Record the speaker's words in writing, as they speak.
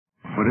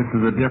Well,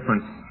 this is a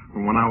difference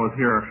from when I was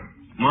here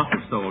a month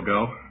or so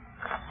ago.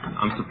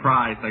 I'm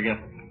surprised. I guess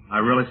I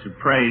really should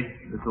pray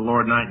to the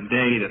Lord night and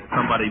day that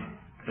somebody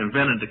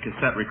invented the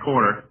cassette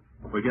recorder.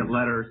 We get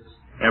letters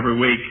every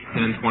week,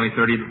 10, 20,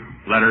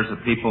 30 letters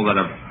of people that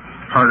have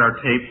heard our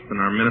tapes,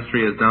 and our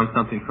ministry has done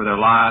something for their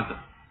lives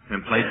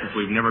in places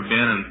we've never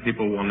been and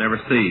people will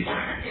never see.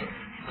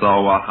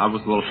 So I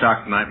was a little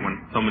shocked tonight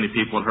when so many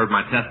people had heard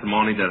my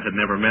testimony that had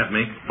never met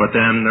me. But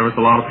then there was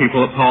a lot of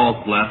people that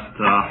Paul's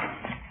blessed.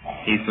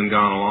 He's been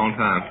gone a long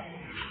time.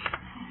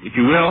 If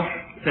you will,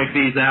 take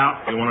these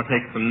out. You want to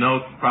take some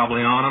notes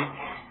probably on them.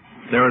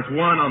 There is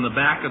one on the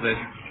back of it.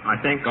 I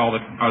think are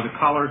the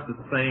colors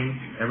the same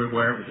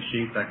everywhere with the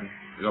sheets? I can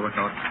go over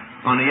color.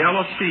 On the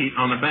yellow sheet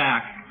on the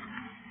back,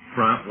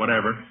 front,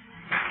 whatever.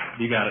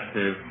 You got it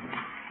too.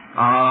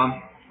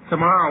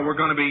 Tomorrow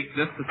we're going to be,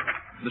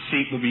 the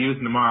sheet we'll be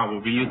using tomorrow.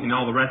 We'll be using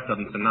all the rest of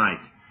them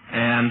tonight.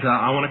 And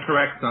I want to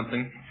correct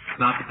something. It's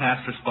not the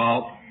pastor's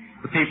fault.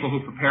 The people who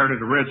prepared it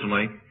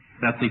originally,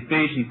 that's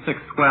Ephesians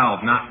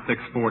 6:12, not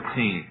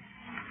 6:14.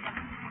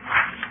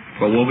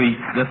 But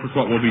this is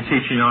what we'll be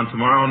teaching on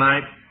tomorrow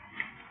night,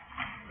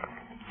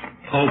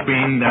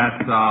 hoping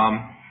that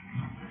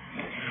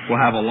we'll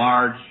have a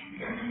large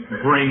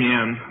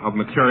bring-in of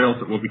materials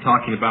that we'll be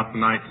talking about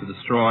tonight to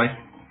destroy.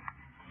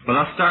 But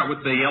I'll start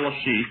with the yellow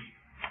sheet,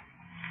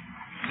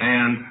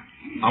 and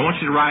I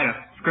want you to write a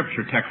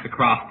scripture text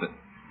across it.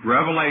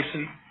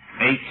 Revelation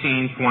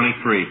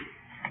 18:23.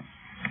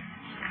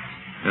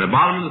 At the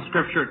bottom of the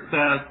scripture it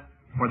says,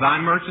 "For thy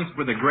merchants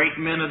were the great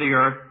men of the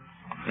earth,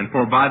 and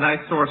for by thy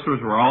sorcerers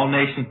were all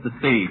nations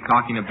deceived,"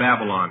 talking of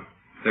Babylon.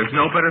 There's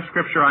no better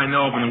scripture I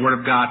know of in the Word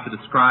of God to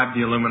describe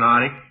the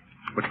Illuminati,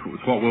 which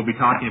is what we'll be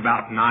talking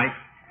about tonight.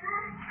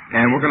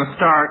 And we're going to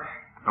start.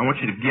 I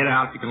want you to get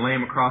out. You can lay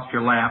them across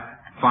your lap.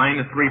 Find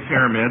the three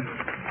pyramids.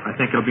 I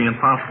think it'll be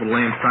impossible to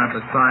lay them side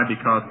by side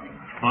because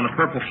on the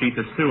purple sheet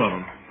there's two of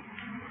them.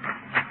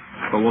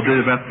 But we'll do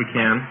the best we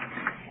can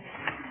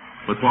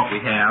with what we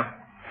have.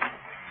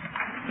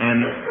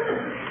 And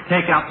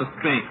take out the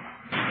Sphinx.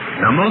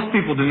 Now, most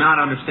people do not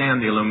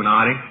understand the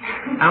Illuminati.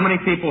 How many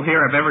people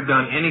here have ever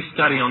done any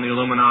study on the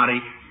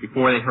Illuminati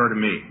before they heard of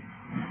me?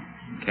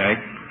 Okay.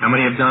 How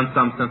many have done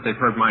some since they've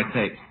heard my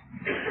tapes?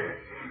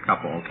 A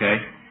couple,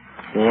 okay.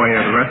 Boy,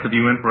 are the rest of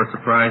you in for a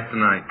surprise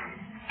tonight.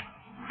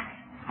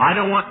 I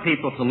don't want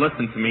people to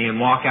listen to me and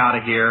walk out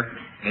of here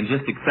and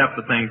just accept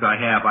the things I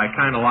have. I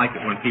kind of like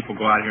it when people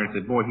go out of here and say,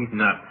 boy, he's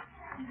nuts.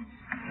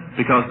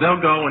 Because they'll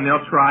go and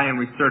they'll try and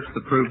research to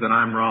prove that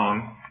I'm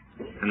wrong.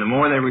 And the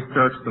more they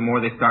research, the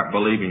more they start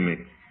believing me.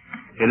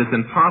 It is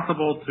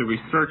impossible to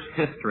research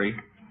history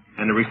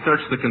and to research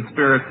the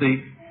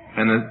conspiracy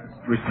and to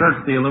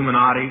research the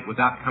Illuminati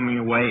without coming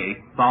away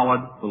a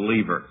solid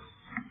believer.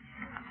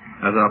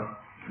 As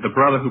the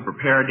brother who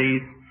prepared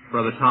these,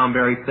 Brother Tom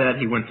Berry, said,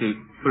 he went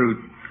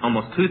through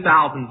almost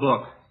 2,000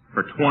 books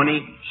for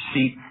 20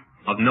 sheets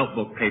of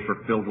notebook paper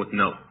filled with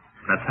notes.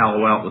 That's how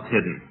well it was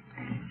hidden.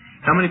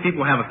 How many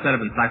people have a set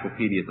of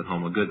encyclopedias at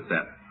home, a good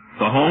set?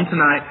 So home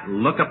tonight,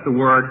 look up the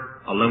word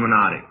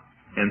Illuminati.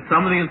 In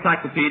some of the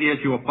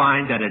encyclopedias you will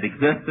find that it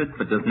existed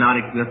but does not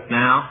exist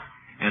now.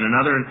 And in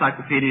other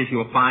encyclopedias you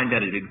will find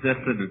that it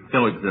existed and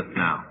still exists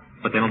now.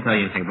 But they don't tell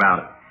you anything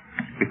about it.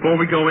 Before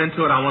we go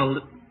into it, I want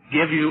to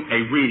give you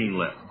a reading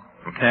list.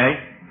 Okay?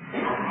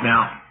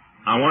 Now,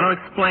 I want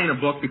to explain a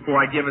book before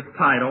I give its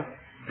title.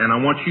 And I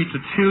want you to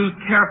choose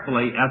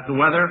carefully as to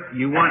whether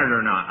you want it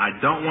or not. I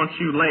don't want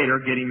you later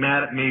getting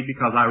mad at me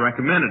because I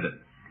recommended it.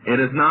 It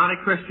is not a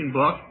Christian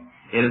book.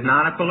 It is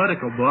not a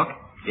political book.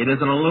 It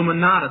is an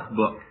Illuminatus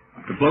book.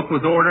 The book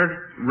was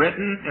ordered,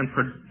 written, and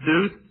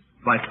produced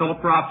by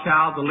Philip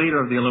Rothschild, the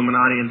leader of the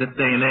Illuminati in this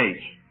day and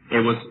age.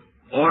 It was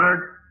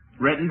ordered,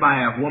 written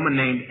by a woman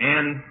named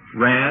Anne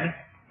Rand,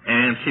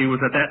 and she was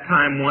at that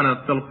time one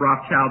of Philip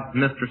Rothschild's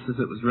mistresses.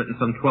 It was written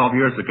some 12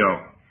 years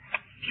ago.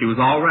 She was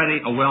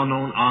already a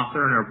well-known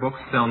author, and her books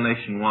sell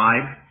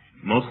nationwide.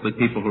 Mostly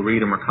people who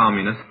read them are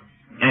communists.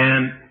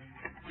 And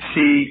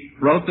she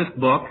wrote this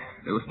book.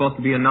 It was supposed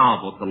to be a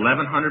novel. It's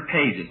 1,100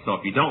 pages, so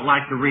if you don't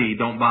like to read,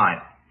 don't buy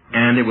it.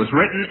 And it was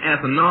written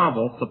as a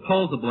novel,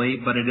 supposedly,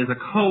 but it is a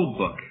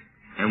code book.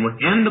 And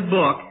within the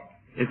book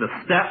is a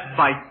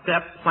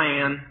step-by-step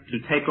plan to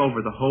take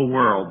over the whole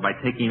world by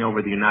taking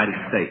over the United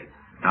States.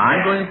 Now,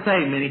 I'm going to say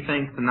many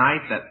things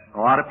tonight that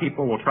a lot of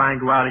people will try and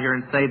go out of here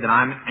and say that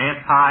I'm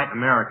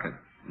anti-American.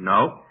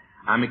 No,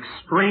 I'm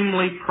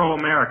extremely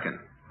pro-American.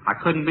 I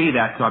couldn't be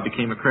that till I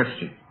became a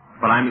Christian.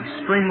 But I'm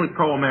extremely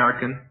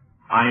pro-American.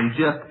 I am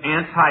just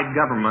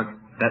anti-government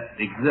that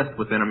exists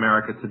within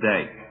America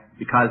today,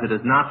 because it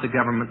is not the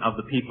government of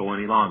the people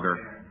any longer,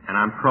 and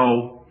I'm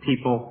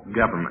pro-people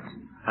government.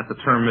 That's a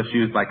term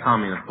misused by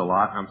communists a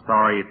lot. I'm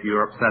sorry if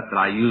you're upset that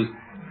I use,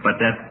 but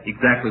that's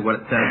exactly what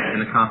it says in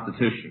the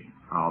Constitution.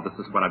 Oh, this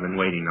is what I've been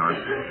waiting on.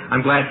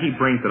 I'm glad he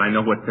brings it. I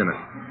know what's in it.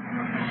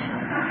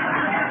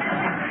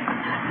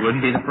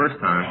 Wouldn't be the first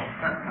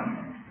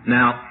time.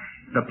 Now,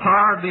 the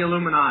power of the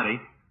Illuminati,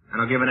 and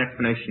I'll give an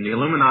explanation. The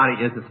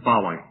Illuminati is as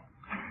following.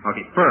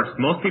 Okay, first,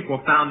 most people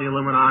have found the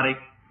Illuminati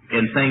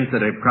in things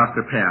that have crossed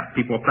their path.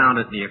 People have found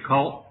it in the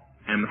occult,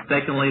 and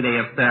mistakenly they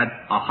have said,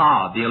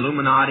 aha, the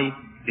Illuminati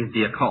is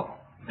the occult.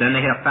 Then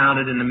they have found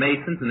it in the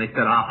Masons, and they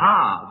said,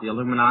 aha, the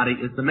Illuminati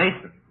is the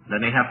Masons.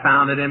 Then they have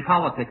found it in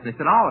politics, and they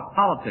said, oh, it's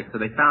politics. So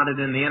they found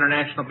it in the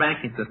international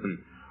banking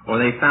system, or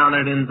they found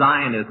it in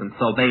Zionism.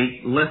 So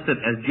they list it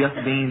as just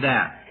being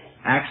that.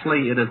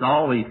 Actually, it is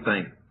all these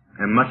things,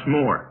 and much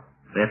more.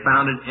 They have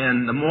found it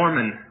in the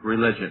Mormon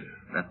religion.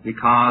 That's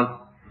because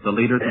the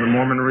leaders of the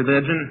Mormon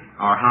religion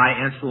are high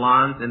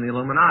echelons in the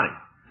Illuminati.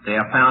 They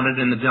have found it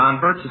in the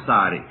John Birch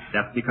Society.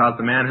 That's because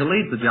the man who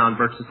leads the John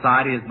Birch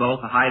Society is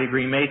both a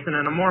high-degree Mason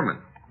and a Mormon.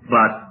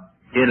 But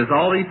it is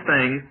all these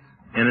things,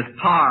 and its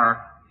power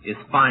is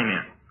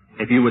finance.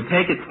 If you would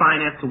take its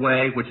finance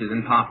away, which is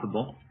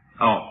impossible.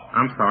 Oh,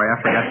 I'm sorry,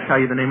 I forgot to tell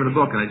you the name of the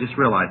book, and I just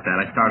realized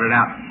that. I started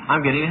out.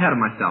 I'm getting ahead of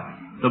myself.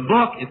 The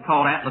book is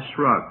called Atlas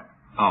Shrugged.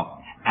 Oh,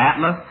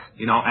 Atlas,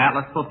 you know,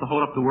 Atlas supposed to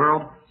hold up the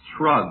world?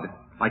 Shrugged,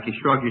 like you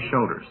shrug your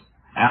shoulders.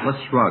 Atlas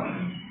Shrugged.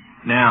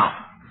 Now,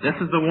 this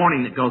is the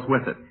warning that goes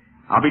with it.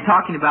 I'll be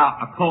talking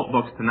about occult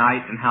books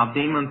tonight and how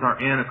demons are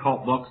in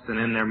occult books and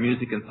in their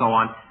music and so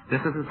on.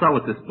 This isn't so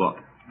with this book.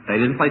 They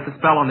didn't place a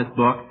spell on this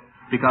book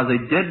because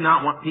they did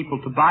not want people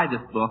to buy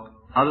this book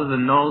other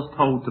than those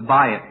told to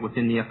buy it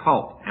within the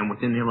occult and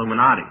within the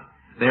Illuminati.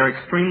 They're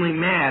extremely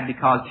mad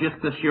because just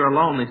this year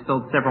alone they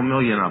sold several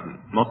million of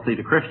them, mostly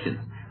to Christians,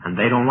 and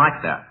they don't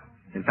like that.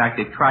 In fact,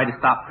 they've tried to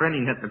stop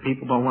printing it, and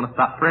people don't want to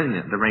stop printing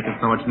it. They're making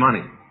so much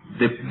money.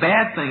 The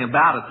bad thing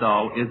about it,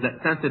 though, is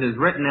that since it is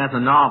written as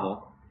a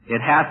novel, it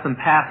has some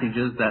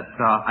passages that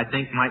I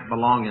think might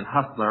belong in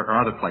Hustler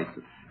or other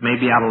places.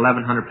 Maybe out of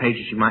 1,100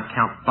 pages, you might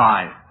count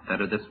 5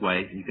 that are this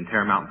way. You can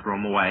tear them out and throw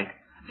them away.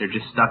 They're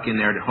just stuck in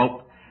there to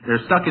hope.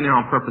 They're stuck in there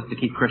on purpose to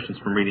keep Christians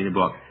from reading the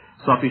book.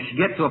 So if you should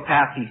get to a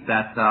passage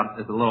that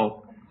is a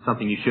little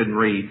something you shouldn't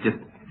read,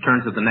 just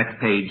turn to the next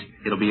page.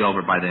 It'll be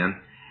over by then,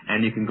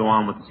 and you can go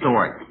on with the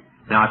story.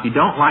 Now, if you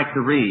don't like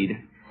to read,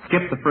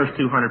 skip the first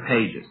 200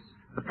 pages.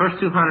 The first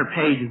 200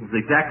 pages is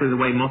exactly the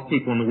way most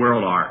people in the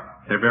world are.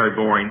 They're very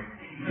boring.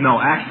 No,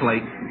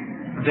 actually,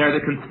 they're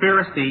the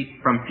conspiracy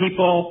from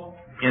people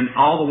in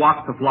all the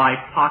walks of life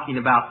talking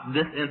about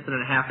this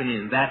incident happening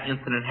and that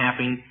incident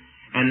happening,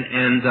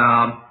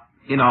 and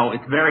you know,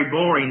 it's very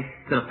boring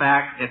to the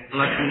fact it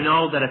lets you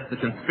know that it's the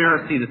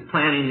conspiracy that's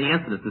planning the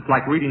incidents. It's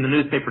like reading the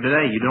newspaper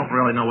today. You don't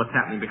really know what's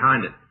happening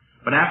behind it.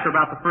 But after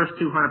about the first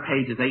 200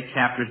 pages, 8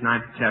 chapters,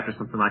 9 chapters,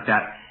 something like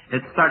that,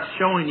 it starts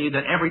showing you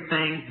that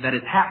everything that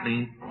is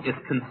happening is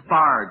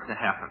conspired to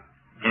happen.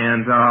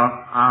 And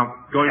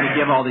I'm going to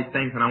give all these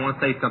things, and I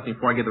want to say something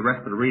before I give the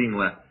rest of the reading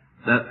list.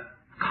 The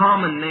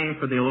common name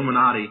for the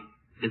Illuminati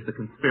is the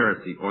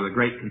conspiracy, or the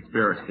Great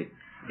Conspiracy.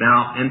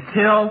 Now,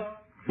 until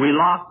we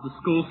lost the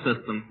school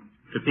system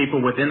to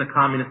people within the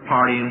Communist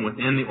Party and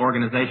within the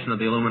organization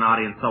of the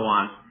Illuminati and so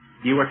on,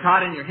 you were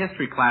taught in your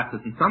history classes,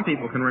 and some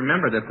people can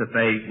remember this if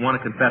they want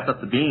to confess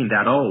up to being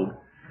that old,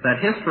 that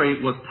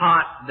history was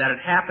taught that it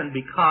happened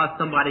because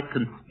somebody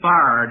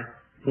conspired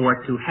for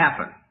it to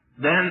happen.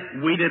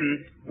 Then we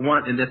didn't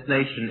want in this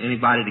nation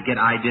anybody to get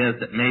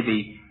ideas that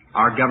maybe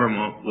our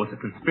government was a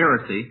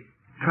conspiracy.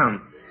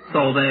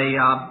 So they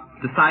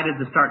decided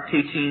to start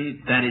teaching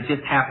that it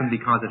just happened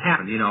because it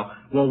happened. You know,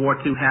 World War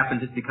II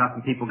happened just because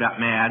some people got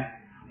mad.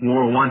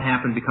 World War I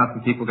happened because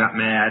some people got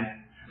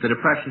mad. The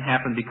Depression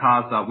happened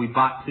because we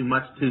bought too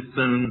much too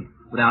soon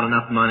without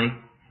enough money.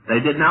 They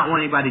did not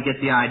want anybody to get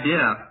the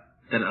idea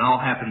that it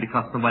all happened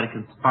because somebody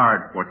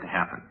conspired for it to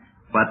happen.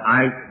 But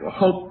I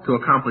hope to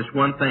accomplish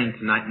one thing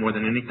tonight more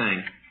than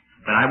anything,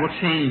 that I will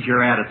change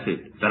your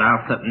attitude, that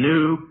I'll set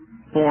new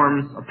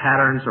forms or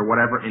patterns or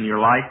whatever in your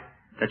life,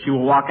 that you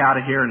will walk out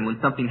of here and when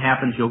something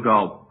happens you'll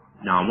go,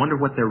 now I wonder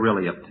what they're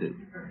really up to.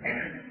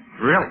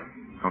 Really?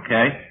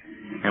 Okay?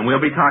 And we'll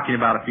be talking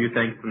about a few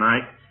things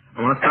tonight.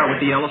 I want to start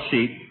with the yellow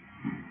sheet.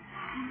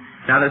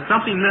 Now there's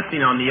something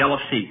missing on the yellow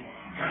sheet.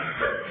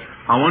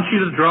 I want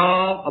you to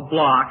draw a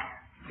block.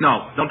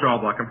 No, don't draw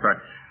a block, I'm sorry.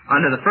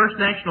 Under the First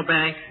National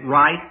Bank,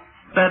 write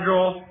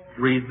Federal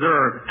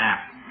Reserve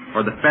Act,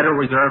 or the Federal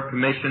Reserve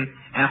Commission,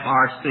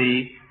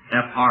 FRC,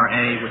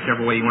 FRA,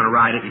 whichever way you want to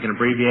write it. You can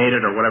abbreviate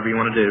it or whatever you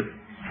want to do.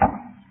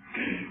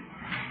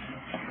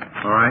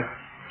 All right?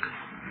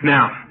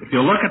 Now, if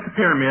you'll look at the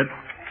pyramids,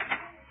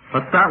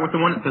 let's start with the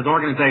one that says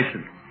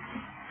organization.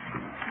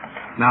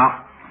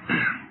 Now,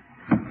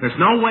 there's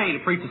no way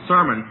to preach a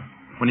sermon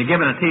when you're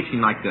given a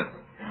teaching like this.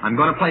 I'm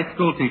going to play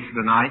school teacher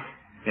tonight.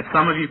 If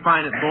some of you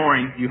find it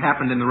boring, you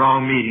happened in the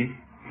wrong meeting,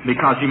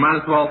 because you might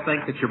as well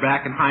think that you're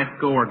back in high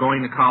school or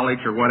going to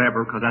college or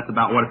whatever, because that's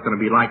about what it's going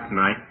to be like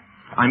tonight.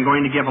 I'm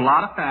going to give a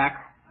lot of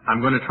facts.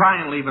 I'm going to try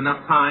and leave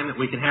enough time that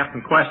we can have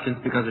some questions,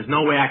 because there's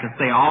no way I can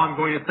say all I'm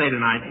going to say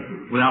tonight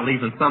without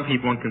leaving some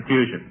people in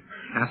confusion.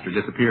 Pastor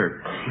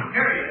disappeared.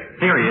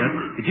 Here he is.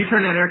 Did you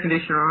turn that air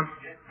conditioner on?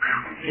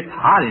 It's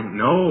hot in.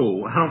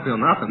 No, I don't feel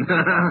nothing.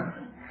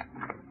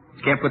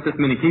 You can't put this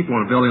many people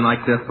in a building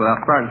like this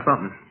without starting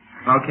something.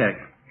 Okay.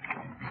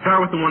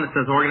 Start with the one that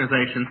says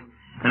organizations.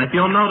 And if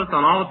you'll notice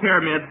on all the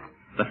pyramids,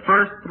 the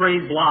first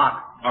 3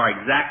 blocks are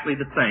exactly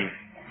the same.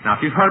 Now,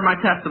 if you've heard my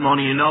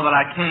testimony, you know that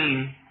I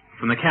came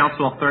from the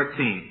Council of 13.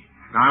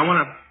 Now, I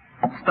want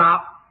to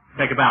stop,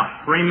 take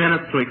about 3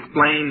 minutes to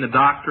explain the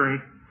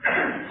doctrine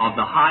of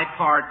the high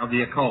part of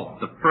the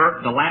occult.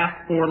 The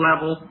last 4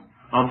 levels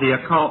of the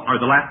occult, or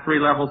the last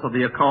 3 levels of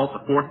the occult,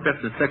 the 4th,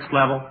 5th, and 6th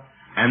level,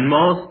 and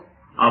most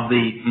of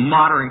the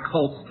modern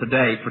cults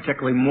today,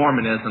 particularly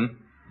Mormonism,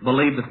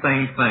 believe the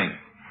same thing.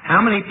 How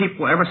many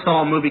people ever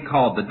saw a movie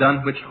called The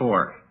Dunwich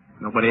Horror?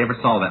 Nobody ever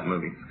saw that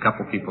movie. A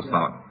couple people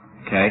saw it.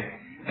 Okay?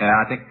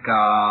 I think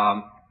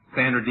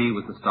Sandra Dee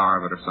was the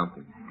star of it or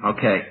something.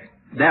 Okay.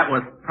 That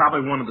was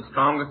probably one of the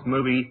strongest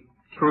movies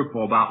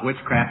truthful about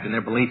witchcraft and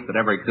their beliefs that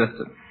ever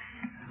existed.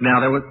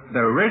 Now, there was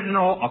the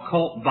original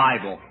occult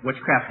Bible,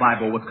 witchcraft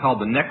Bible, was called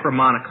the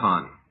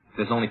Necromonicon.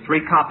 There's only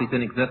 3 copies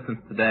in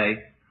existence today.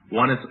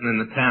 One is in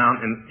the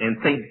town, in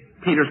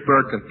St.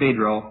 Petersburg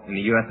Cathedral in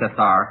the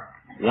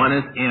USSR. One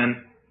is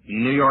in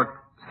New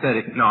York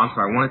City. No, I'm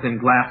sorry. One is in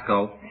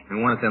Glasgow,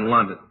 and one is in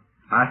London.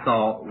 I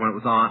saw when it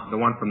was on, the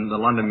one from the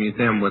London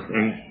Museum was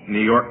in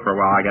New York for a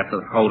while. I got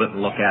to hold it and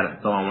look at it and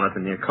so on when I was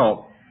in the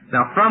occult.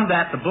 Now, from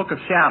that, the Book of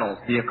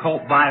Shadows, the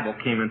occult Bible,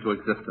 came into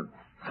existence.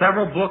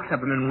 Several books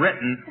have been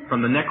written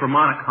from the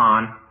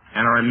Necromonicon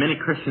and are in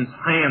many Christians'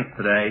 hands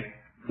today,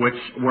 which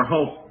we're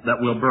hope that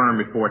will burn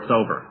before it's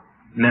over.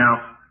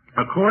 Now,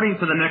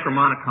 according to the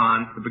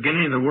Necromonicon, the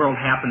beginning of the world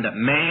happened at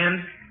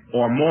man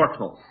or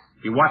mortals.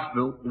 If you watch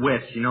The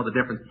Witch, you know the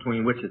difference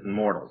between witches and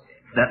mortals.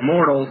 That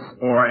mortals,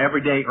 or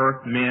everyday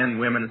earth men,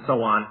 women, and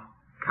so on,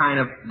 kind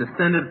of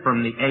descended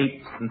from the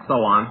apes and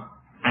so on,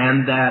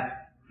 and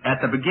that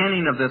at the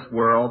beginning of this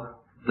world,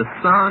 the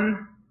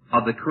son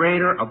of the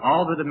creator of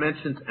all the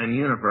dimensions and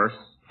universe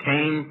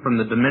came from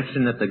the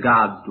dimension that the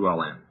gods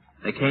dwell in.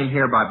 They came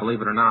here by, believe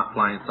it or not,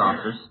 flying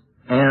saucers,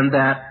 and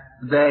that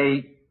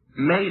they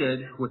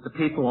mated with the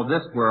people of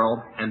this world,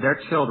 and their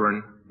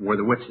children were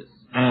the witches.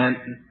 And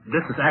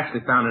this is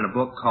actually found in a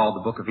book called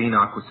the Book of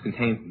Enoch, which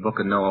contains the Book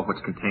of Noah,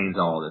 which contains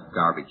all this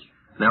garbage.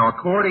 Now,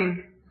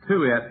 according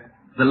to it,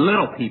 the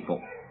little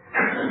people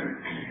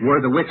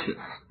were the witches,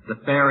 the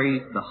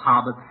fairies, the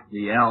hobbits,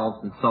 the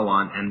elves, and so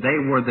on, and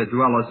they were the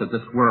dwellers of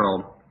this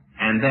world.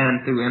 And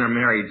then, through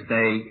intermarriage,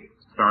 they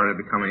started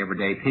becoming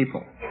everyday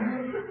people.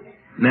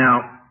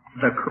 Now,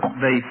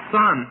 the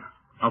son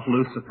of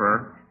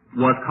Lucifer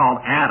was called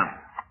Adam.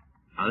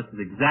 Now, this is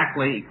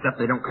exactly, except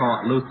they don't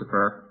call it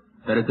Lucifer,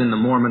 that is in the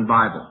Mormon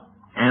Bible.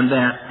 And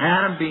that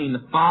Adam being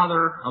the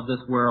father of this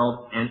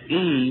world, and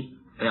Eve,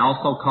 they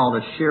also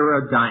called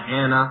Asherah,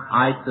 Diana,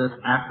 Isis,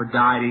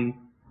 Aphrodite,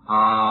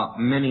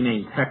 many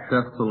names,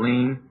 Hector,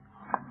 Selene.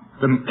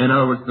 In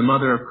other words, the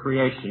mother of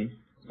creation,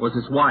 was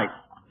his wife.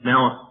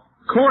 Now,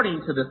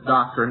 according to this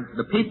doctrine,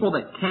 the people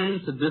that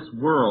came to this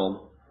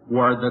world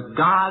were the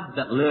gods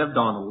that lived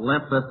on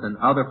Olympus and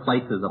other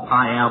places of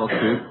high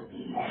altitude,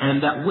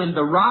 and that when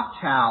the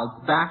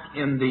Rothschilds, back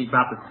in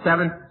about the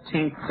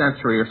 17th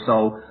century or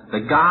so, the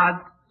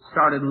gods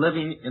started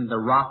living in the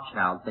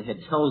Rothschilds. They had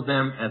chose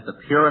them as the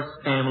purest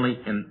family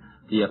in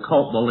the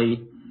occult belief,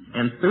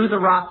 and through the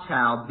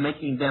Rothschilds,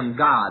 making them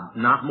gods,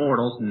 not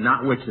mortals,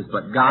 not witches,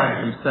 but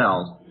gods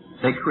themselves,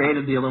 they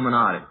created the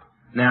Illuminati.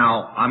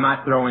 Now, I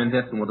might throw in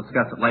this, and we'll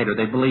discuss it later.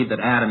 They believe that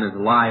Adam is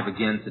alive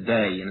again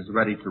today and is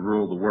ready to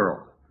rule the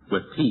world.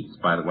 With peace,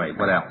 by the way.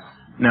 What else?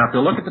 Now, if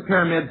you look at the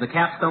pyramids, the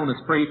capstone is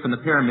free from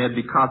the pyramid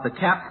because the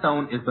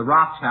capstone is the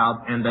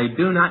Rothschilds, and they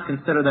do not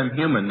consider them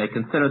human. They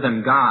consider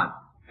them gods.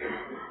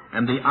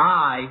 And the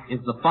eye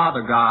is the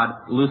father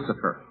god,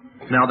 Lucifer.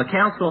 Now, the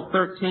Council of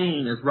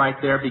 13 is right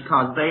there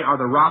because they are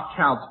the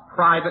Rothschilds'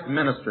 private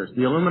ministers.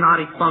 The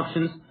Illuminati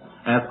functions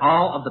as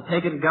all of the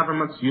pagan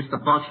governments used to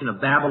function, of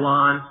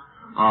Babylon,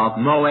 of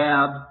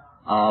Moab,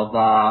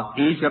 of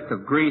Egypt,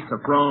 of Greece, of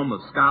Rome,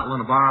 of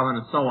Scotland, of Ireland,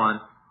 and so on.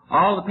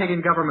 All the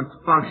pagan governments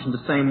function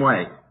the same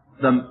way.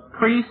 The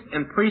priests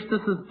and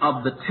priestesses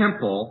of the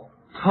temple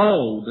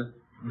told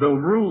the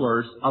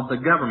rulers of the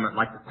government,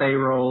 like the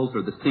pharaohs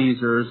or the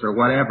Caesars or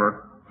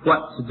whatever,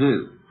 what to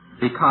do.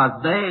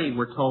 Because they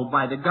were told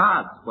by the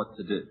gods what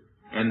to do.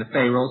 And the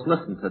pharaohs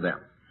listened to them.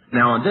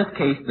 Now, in this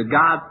case, the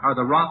gods are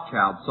the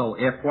Rothschilds. So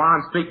while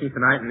I'm speaking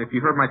tonight, and if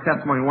you heard my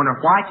testimony, wonder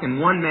why can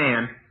one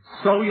man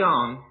so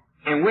young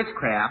in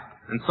witchcraft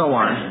and so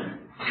on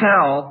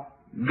tell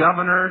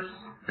governors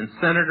and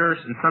senators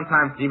and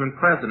sometimes even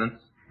presidents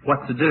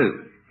what to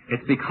do?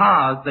 It's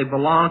because they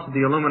belong to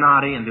the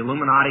Illuminati, and the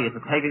Illuminati is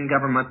a pagan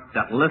government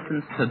that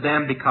listens to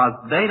them because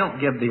they don't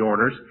give the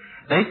orders.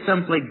 They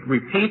simply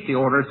repeat the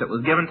orders that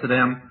was given to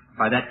them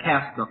by that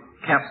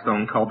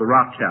capstone called the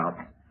Rothschilds.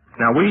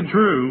 Now, we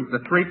drew the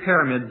 3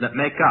 pyramids that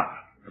make up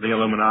the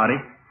Illuminati,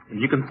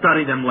 and you can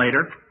study them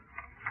later.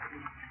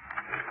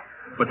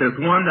 But there's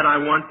one that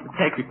I want to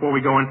take before we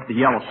go into the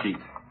yellow sheet.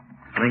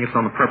 I think it's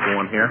on the purple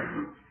one here.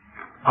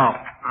 Oh,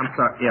 I'm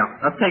sorry. Yeah,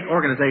 let's take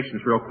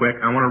organizations real quick.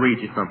 I want to read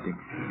you something.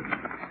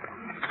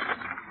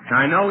 Now,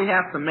 I know we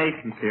have some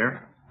Masons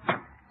here.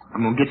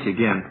 I'm going to get you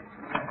again.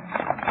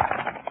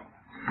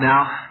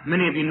 Now,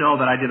 many of you know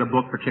that I did a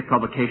book for Chick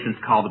Publications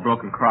called The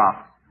Broken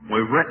Cross.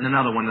 We've written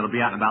another one that'll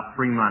be out in about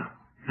 3 months.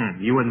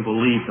 You wouldn't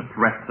believe the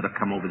threats that have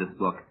come over this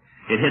book.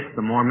 It hits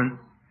the Mormons.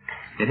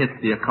 It hits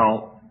the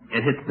occult.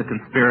 It hits the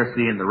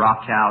conspiracy and the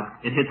Rothschilds.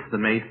 It hits the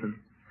Masons.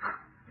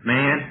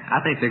 Man,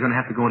 I think they're going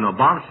to have to go into a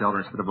bomb shelter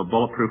instead of a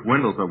bulletproof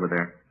windows over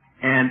there.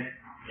 And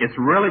it's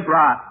really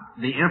brought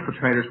the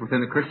infiltrators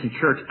within the Christian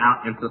church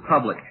out into the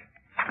public.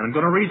 And I'm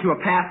going to read you a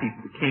passage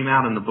that came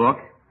out in the book.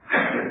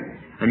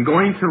 I'm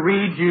going to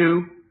read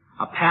you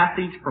a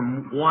passage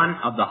from one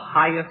of the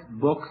highest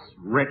books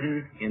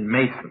written in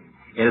Masons.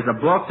 It is a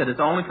book that is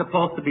only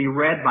supposed to be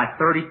read by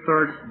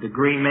 33rd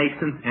degree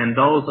Masons and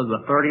those of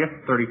the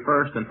 30th,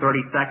 31st, and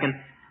 32nd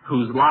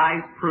whose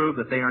lives prove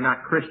that they are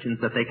not Christians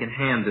that they can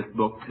hand this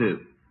book to.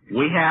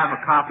 We have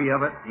a copy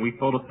of it. We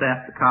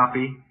photostat the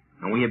copy,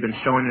 and we have been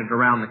showing it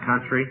around the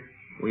country.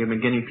 We have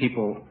been getting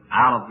people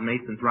out of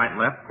Masons right and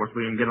left. Of course,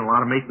 we've been getting a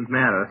lot of Masons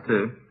mad at us,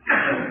 too.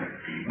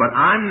 But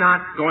I'm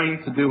not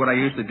going to do what I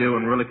usually do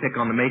and really pick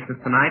on the Masons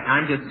tonight.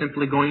 I'm just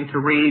simply going to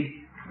read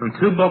from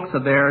two books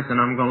of theirs, and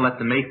I'm going to let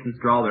the Masons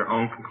draw their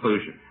own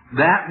conclusion.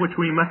 That which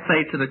we must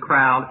say to the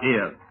crowd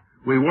is,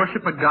 we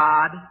worship a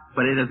God,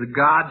 but it is a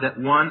God that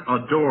one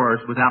adores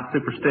without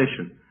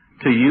superstition.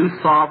 To you,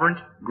 sovereign,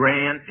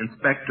 grand,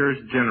 inspectors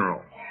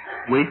general,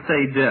 we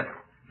say this,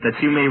 that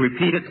you may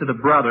repeat it to the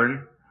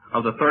brethren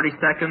of the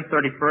 32nd,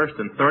 31st,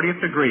 and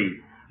 30th degrees.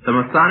 The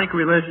Masonic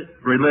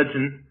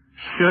religion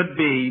should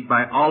be,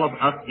 by all of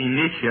us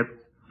initiates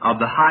of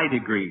the high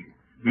degree,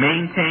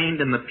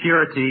 maintained in the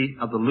purity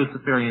of the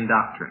Luciferian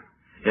doctrine.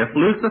 If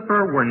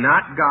Lucifer were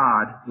not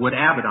God, would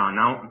Abaddon,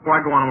 now before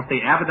I go on, I want to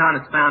say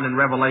Abaddon is found in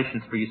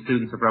Revelations for you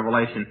students of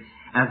Revelation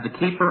as the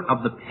keeper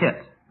of the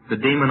pit,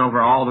 the demon over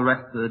all the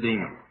rest of the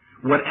demons.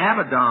 Would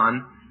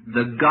Abaddon,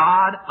 the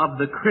God of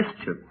the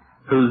Christians,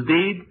 whose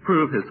deeds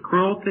prove his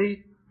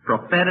cruelty,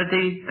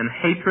 profanity, and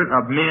hatred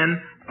of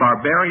men,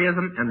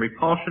 barbarism, and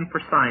repulsion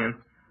for science,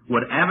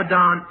 would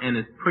Abaddon and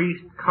his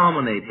priests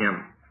culminate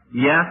him?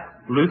 Yes,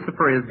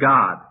 Lucifer is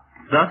God.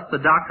 Thus the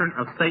doctrine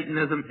of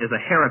Satanism is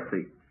a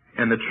heresy,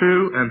 and the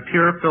true and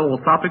pure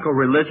philosophical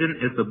religion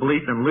is the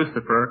belief in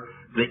Lucifer,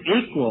 the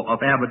equal of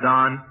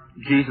Abaddon,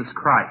 Jesus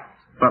Christ.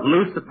 But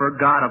Lucifer,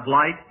 God of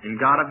light and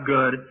God of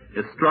good,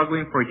 is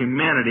struggling for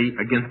humanity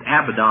against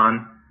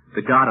Abaddon,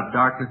 the God of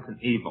darkness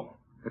and evil.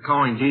 They're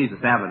calling Jesus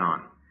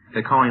Abaddon.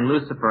 They're calling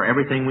Lucifer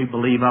everything we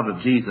believe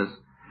of Jesus,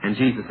 and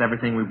Jesus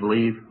everything we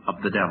believe of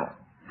the devil.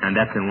 And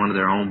that's in one of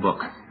their own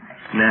books.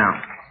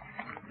 Now,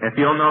 if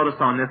you'll notice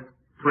on this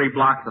 3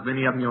 blocks of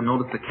any of them, you'll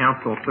notice the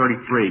Council of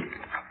 33.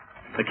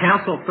 The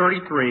Council of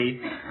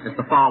 33 is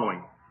the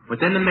following.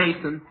 Within the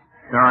Masons,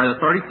 there are the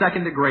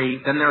 32nd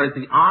degree, then there is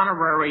the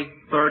honorary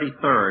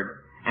 33rd,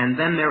 and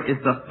then there is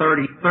the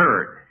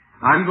 33rd.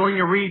 I'm going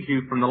to read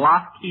you from the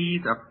Lost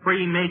Keys of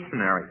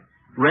Freemasonry,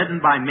 written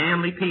by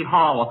Manly P.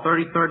 Hall, a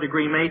 33rd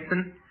degree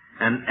Mason,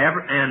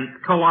 and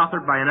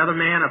co-authored by another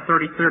man, a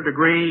 33rd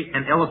degree,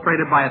 and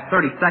illustrated by a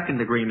 32nd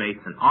degree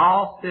Mason.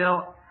 All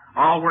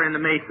were in the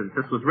Masons.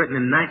 This was written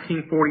in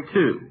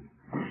 1942.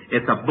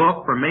 It's a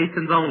book for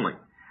Masons only.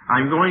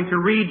 I'm going to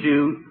read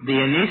you the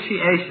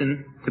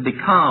initiation to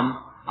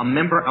become a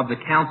member of the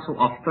Council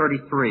of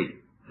 33.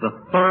 The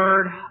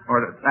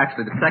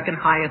second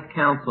highest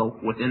council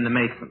within the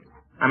Masons.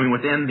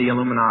 Within the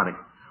Illuminati.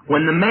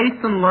 When the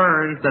Mason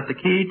learns that the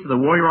key to the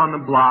warrior on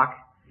the block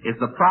is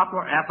the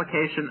proper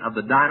application of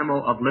the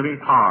dynamo of living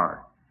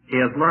power, he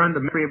has learned the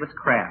mystery of his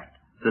craft.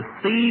 The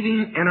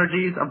seething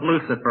energies of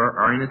Lucifer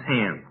are in his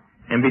hands,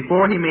 and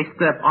before he may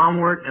step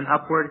onward and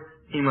upward,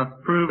 he must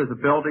prove his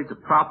ability to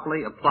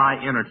properly apply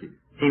energy.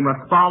 He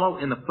must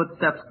follow in the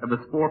footsteps of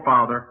his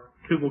forefather,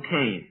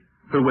 Tubal-Cain,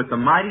 who with the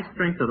mighty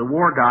strength of the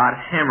war god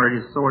hammered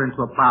his sword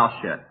into a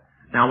plowshed.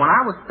 Now, when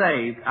I was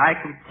saved, I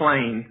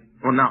complained.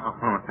 Well, no,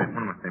 what am I saying?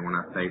 When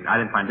I was saved, I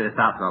didn't find this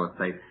out until I was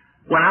saved.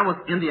 When I was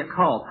in the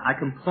occult, I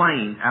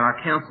complained at our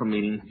council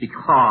meetings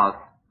because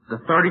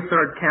the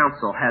 33rd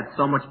council had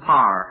so much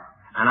power,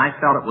 and I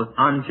felt it was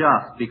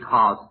unjust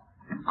because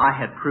I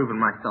had proven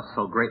myself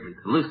so greatly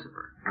to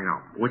Lucifer.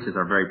 Witches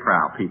are very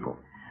proud people.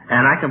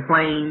 And I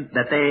complained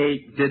that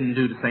they didn't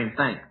do the same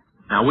thing.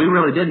 Now, we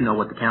really didn't know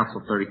what the Council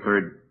of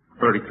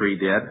 33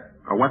 did,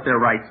 or what their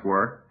rights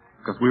were,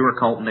 because we were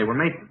occult and they were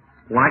Masons.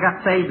 When I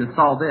got saved and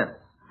saw this,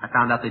 I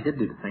found out they did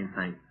do the same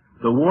thing.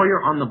 The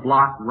warrior on the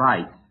block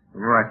right,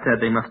 remember I said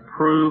they must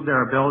prove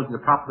their ability to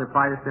properly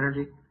apply this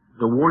energy?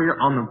 The warrior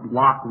on the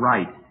block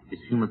right is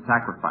human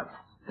sacrifice.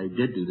 They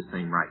did do the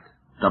same right.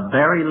 The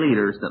very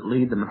leaders that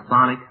lead the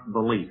Masonic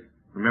belief,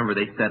 remember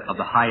they said of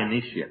the high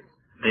initiates,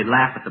 they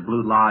laugh at the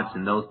Blue Lodge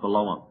and those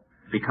below them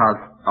because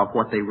of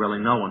what they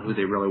really know and who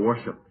they really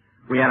worship.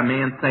 We had a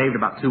man saved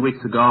about 2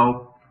 weeks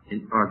ago,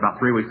 or about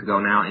 3 weeks ago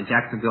now, in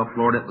Jacksonville,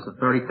 Florida. It was a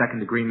 32nd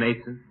degree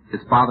Mason.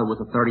 His father was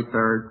a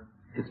 33rd.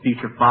 His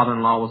future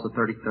father-in-law was a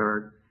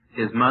 33rd.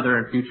 His mother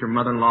and future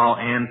mother-in-law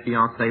and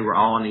fiancé were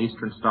all on the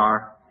Eastern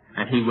Star,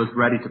 and he was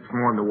ready to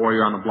perform the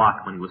warrior on the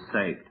block when he was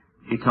saved.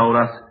 He told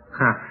us,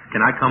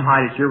 can I come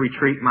hide at your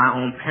retreat? My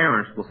own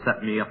parents will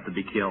set me up to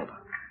be killed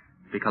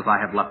because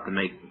I have left the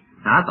Mason.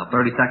 Now, that's a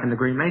 32nd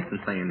degree Mason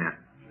saying that.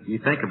 You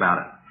think about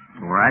it.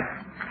 All right?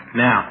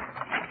 Now,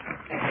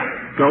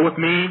 Go with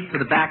me to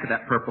the back of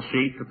that purple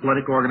sheet to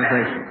political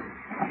organizations.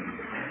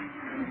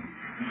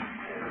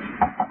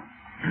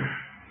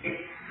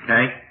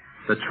 Okay?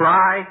 The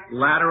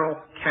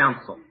Trilateral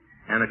Council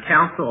and the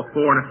Council of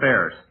Foreign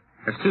Affairs.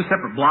 There's two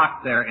separate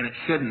blocks there, and it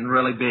shouldn't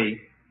really be.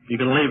 You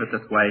can leave it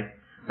this way.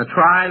 The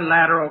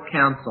Trilateral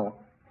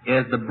Council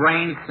is the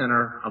brain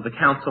center of the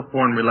Council of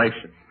Foreign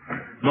Relations.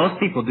 Most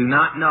people do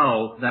not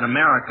know that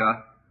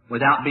America,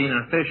 without being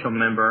an official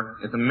member,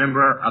 is a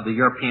member of the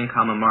European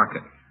Common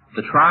Market.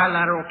 The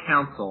Trilateral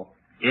Council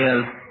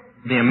is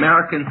the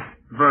American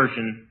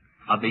version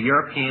of the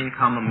European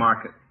Common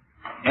Market.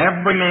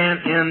 Every man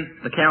in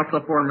the Council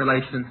of Foreign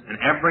Relations and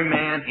every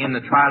man in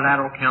the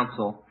Trilateral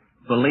Council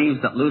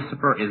believes that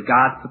Lucifer is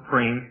God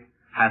Supreme,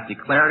 has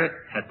declared it,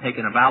 has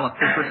taken a vow of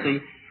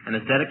secrecy, and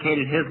has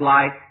dedicated his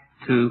life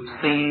to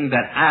seeing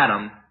that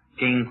Adam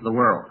gains the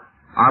world.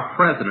 Our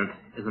president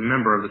is a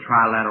member of the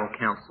Trilateral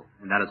Council,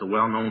 and that is a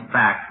well-known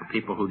fact for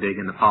people who dig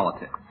into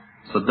politics.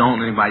 So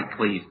don't anybody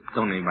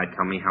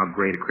tell me how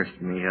great a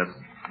Christian he is.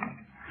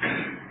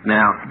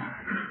 Now,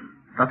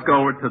 let's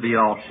go over to the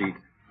all sheet,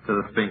 to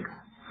the Sphinx,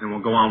 and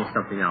we'll go on with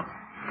something else.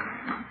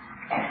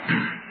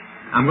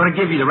 I'm going to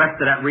give you the rest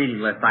of that reading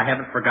list. I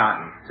haven't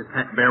forgotten. Just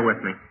bear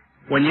with me.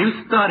 When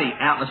you study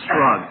Atlas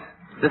Shrugged,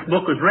 this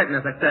book was written,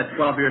 as I said,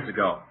 12 years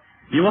ago.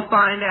 You will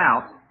find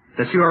out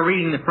that you are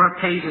reading the front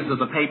pages of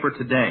the paper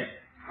today.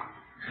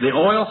 The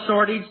oil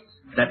shortage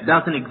that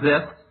doesn't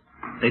exist,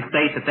 they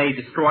state that they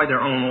destroy their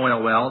own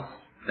oil wells,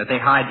 that they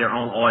hide their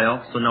own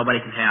oil so nobody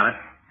can have it.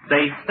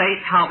 They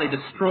state how they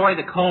destroy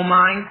the coal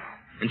mines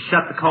and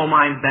shut the coal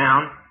mines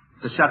down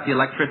to shut the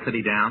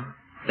electricity down.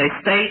 They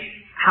state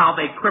how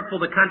they cripple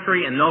the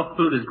country and no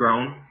food is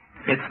grown.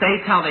 It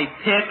states how they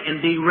pick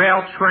and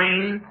derail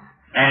trains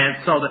and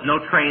so that no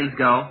trains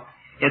go.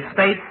 It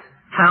states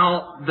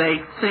how they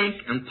sink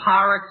and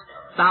pirate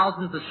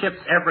thousands of ships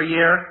every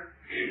year.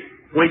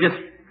 We just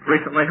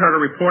recently heard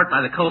a report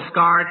by the Coast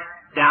Guard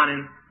down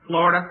in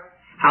Florida,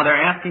 how they're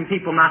asking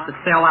people not to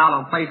sail out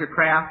on pleasure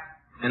craft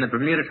in the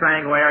Bermuda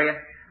Triangle area,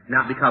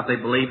 not because they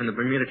believe in the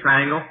Bermuda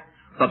Triangle,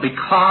 but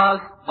because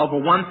over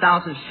 1,000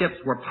 ships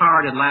were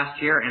pirated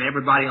last year and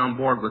everybody on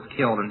board was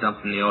killed and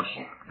dumped in the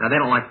ocean. Now, they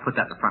don't like to put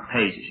that in the front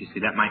pages. You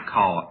see, that might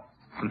cause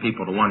some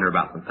people to wonder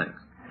about some things.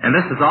 And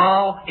this is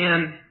all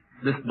in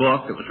this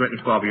book that was written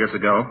 12 years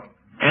ago.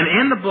 And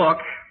in the book,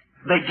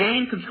 they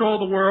gain control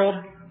of the world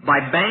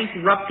by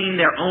bankrupting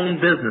their own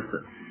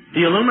businesses.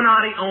 The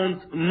Illuminati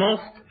owns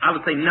most, I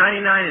would say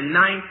 99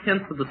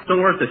 9/10 of the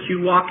stores that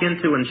you walk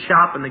into and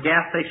shop and the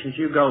gas stations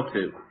you go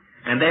to.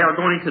 And they are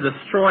going to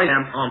destroy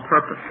them on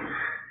purpose.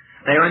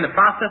 They are in the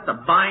process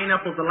of buying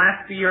up over the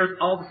last few years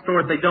all the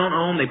stores they don't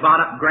own. They bought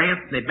up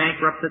grants and they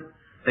bankrupted.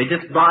 They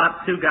just bought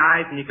up 2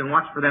 guys and you can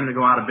watch for them to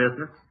go out of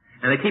business.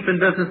 And they keep in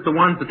business the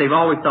ones that they've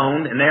always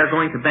owned, and they are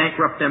going to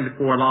bankrupt them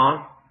before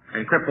long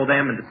and cripple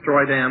them and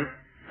destroy them.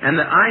 And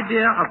the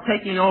idea of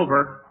taking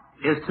over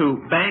is to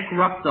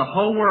bankrupt the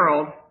whole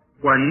world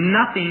where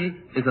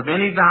nothing is of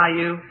any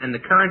value and the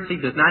currency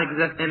does not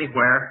exist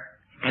anywhere,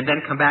 and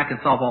then come back and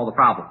solve all the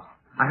problems.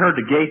 I heard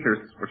the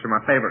Gaithers, which are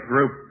my favorite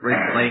group,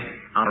 recently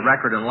on a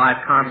record in a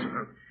live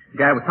concert. The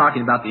guy was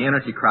talking about the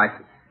energy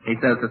crisis. He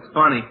says, it's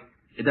funny,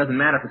 it doesn't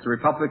matter if it's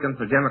Republicans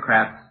or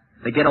Democrats.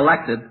 They get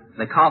elected,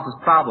 they cause us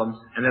problems,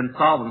 and then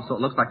solve them so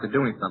it looks like they're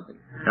doing something.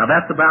 Now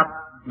that's about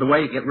the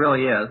way it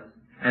really is.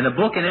 And the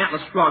book in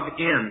Atlas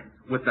Shrugged ends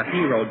with the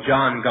hero,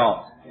 John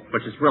Galt,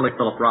 which is really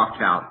Philip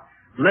Rothschild,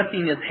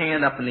 lifting his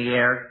hand up in the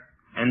air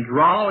and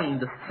drawing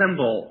the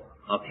symbol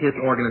of his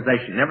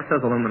organization. It never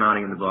says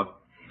Illuminati in the book.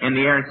 In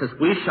the air and says,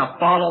 we shall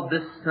follow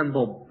this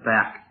symbol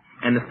back.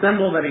 And the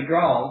symbol that he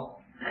draws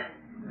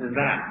is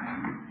that.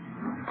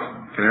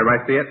 Can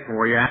everybody see it from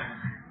where you're at?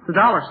 It's a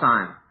dollar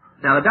sign.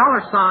 Now, the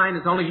dollar sign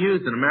is only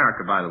used in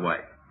America, by the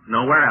way.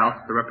 Nowhere else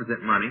to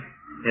represent money.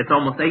 It's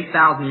almost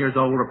 8,000 years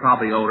old, or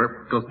probably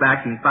older. It goes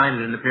back and you find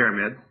it in the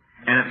pyramids.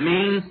 And it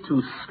means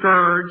to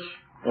scourge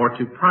or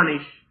to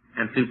punish,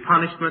 and through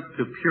punishment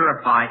to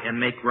purify and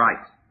make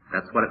right.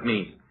 That's what it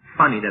means.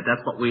 Funny that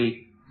that's what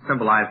we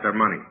symbolize their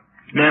money.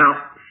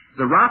 Now,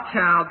 the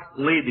Rothschilds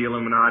lead the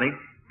Illuminati,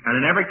 and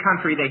in every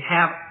country they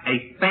have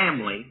a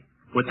family,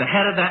 with the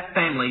head of that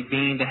family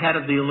being the head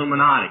of the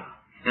Illuminati.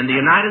 In the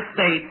United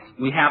States,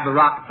 we have the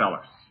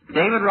Rockefellers.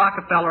 David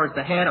Rockefeller is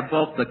the head of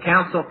both the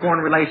Council of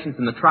Foreign Relations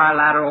and the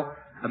Trilateral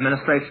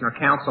Administration or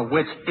Council,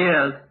 which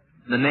is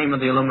the name of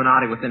the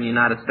Illuminati within the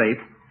United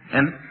States.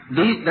 And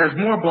there's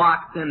more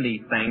blocks in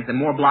these things and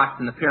more blocks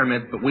in the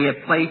pyramids, but we have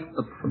placed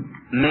the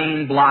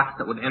main blocks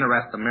that would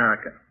interest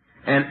America.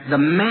 And the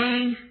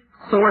main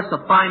source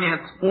of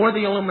finance for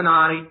the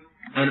Illuminati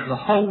and the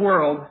whole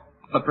world,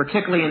 but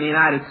particularly in the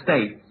United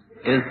States,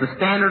 is the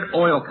Standard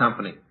Oil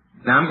Company.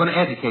 Now, I'm going to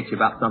educate you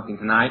about something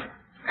tonight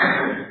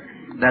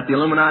that the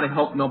Illuminati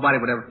hoped nobody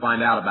would ever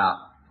find out about.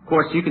 Of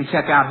course, you can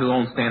check out who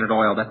owns Standard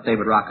Oil. That's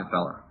David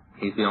Rockefeller.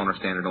 He's the owner of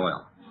Standard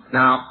Oil.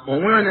 Now, when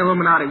we were in the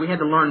Illuminati, we had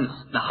to learn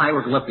the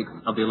hieroglyphics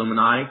of the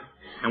Illuminati,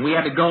 and we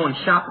had to go and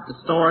shop at the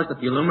stores that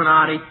the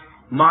Illuminati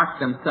marked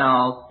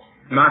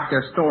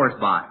their stores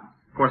by.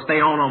 Of course,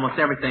 they own almost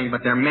everything,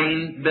 but their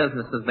main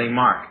business is they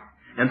mark.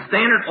 And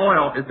Standard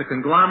Oil is the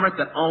conglomerate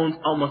that owns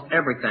almost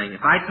everything.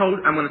 If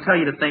I'm going to tell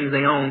you the things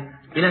they own,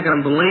 you're not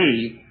going to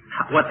believe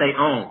what they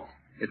own.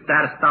 It's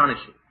that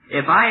astonishing.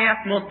 If I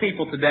ask most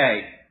people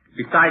today,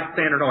 besides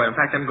Standard Oil, in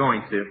fact, I'm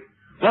going to,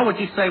 what would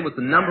you say was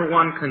the number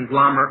one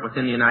conglomerate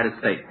within the United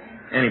States?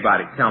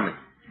 Anybody, tell me.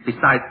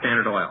 Besides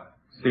Standard Oil.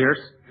 Sears?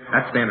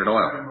 That's Standard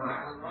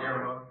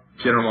Oil.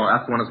 General Motors,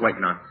 that's the one I was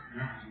waiting on.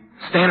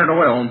 Standard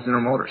Oil owns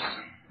General Motors.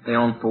 They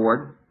own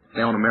Ford.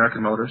 They own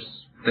American Motors.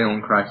 They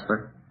own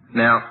Chrysler.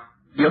 Now,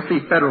 you'll see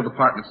federal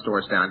department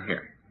stores down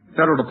here.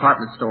 Federal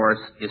department stores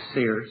is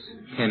Sears,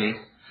 Kenny's.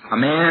 A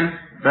man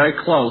very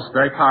close,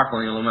 very powerful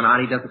in the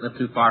Illuminati, doesn't live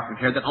too far from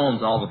here, that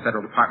owns all the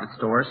federal department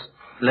stores.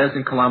 He lives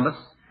in Columbus.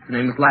 His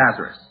name is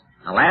Lazarus.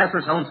 Now,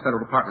 Lazarus owns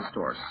federal department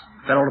stores.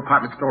 Federal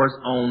department stores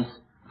owns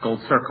Gold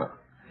Circle.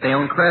 They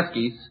own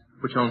Kresge's,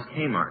 which owns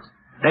Kmart.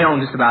 They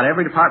own just about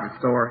every department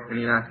store in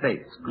the United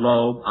States.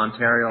 Globe,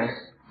 Ontario,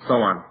 so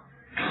on.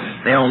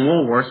 They own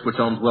Woolworths, which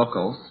owns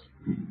Wilco's.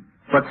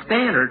 But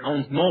Standard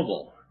owns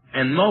Mobil,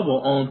 and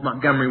Mobil owns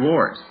Montgomery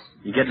Ward's.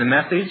 You getting the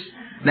message?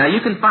 Now,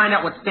 you can find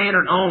out what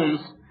Standard owns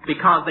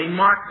because they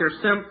mark their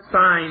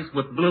signs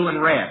with blue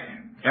and red,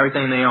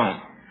 everything they own.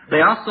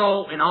 They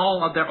also, in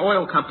all of their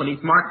oil companies,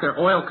 mark their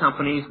oil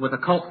companies with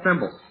occult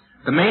symbols.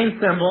 The main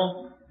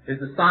symbol is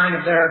the sign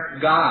of their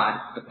god,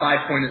 the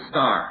five-pointed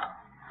star.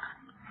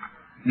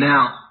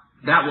 Now,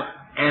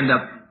 and the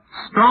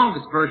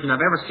strongest version I've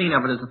ever seen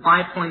of it is a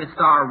five-pointed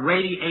star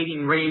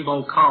radiating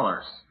rainbow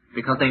colors,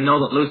 because they know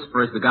that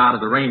Lucifer is the god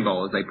of the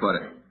rainbow, as they put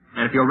it.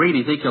 And if you'll read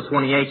Ezekiel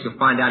 28, you'll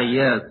find out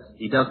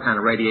he does kind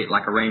of radiate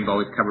like a rainbow.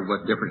 He's covered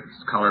with different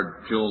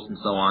colored jewels and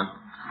so on.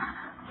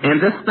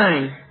 And this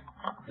thing,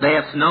 they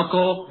have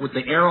snorkel with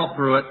the arrow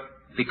through it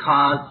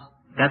because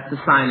that's the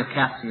sign of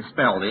casting a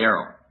spell, the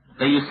arrow.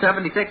 They use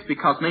 76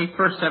 because May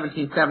 1st,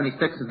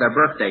 1776 is their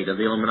birth date of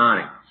the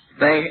Illuminati.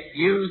 They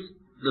use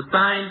the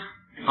sign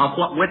of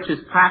what witches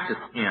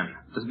practice in,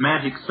 this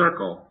magic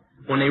circle.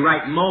 When they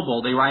write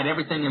mobile, they write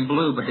everything in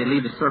blue, but they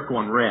leave the circle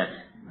in red.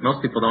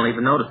 Most people don't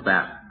even notice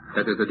that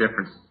there's a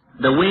difference.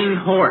 The winged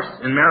horse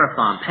in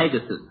Marathon,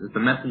 Pegasus, is the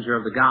messenger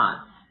of the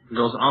god. It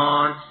goes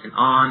on and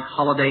on.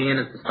 Holiday Inn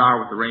is the star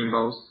with the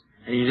rainbows.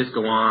 And you just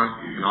go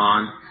on and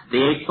on.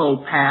 The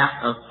eightfold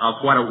path of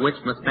what a witch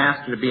must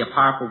master to be a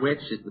powerful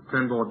witch is the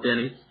symbol of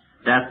Denny's.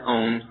 That's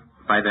owned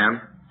by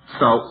them.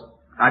 So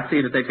I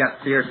see that they've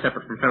got Sears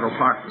separate from federal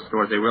department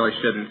stores. They really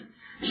shouldn't.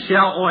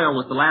 Shell Oil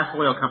was the last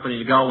oil company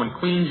to go when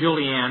Queen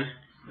Julianne,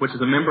 which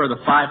is a member of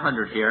the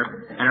 500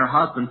 here, and her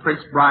husband,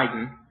 Prince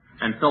Bryden,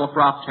 and Philip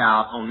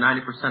Rothschild own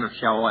 90% of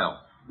Shell Oil.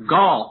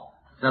 Gall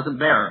doesn't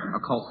bear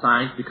occult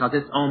signs because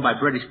it's owned by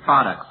British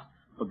Products,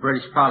 but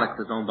British Products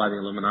is owned by the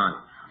Illuminati.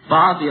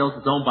 Boswell's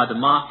is owned by the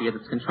Mafia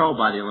that's controlled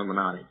by the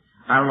Illuminati.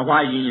 I don't know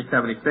why Union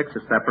 76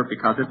 is separate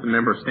because it's a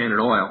member of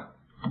Standard Oil.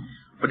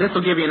 But this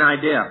will give you an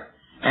idea.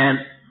 And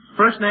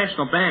First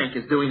National Bank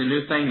is doing a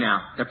new thing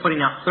now. They're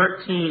putting out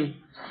 13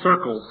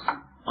 circles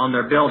on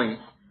their buildings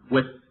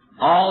with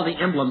all the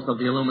emblems of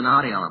the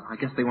Illuminati on them. I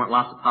guess they want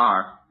lots of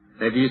power.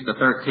 They've used the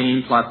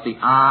 13 plus the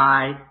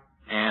I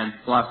and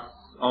plus,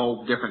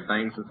 different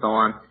things and so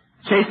on.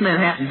 Chase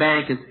Manhattan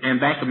Bank and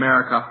Bank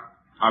America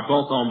are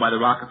both owned by the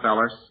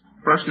Rockefellers.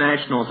 First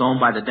National is owned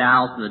by the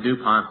Dows and the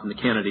DuPonts and the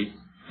Kennedys.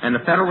 And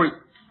the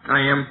I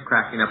am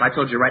cracking up. I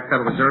told you, right,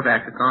 Federal Reserve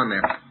Act, it's on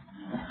there.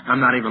 I'm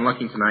not even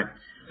looking tonight.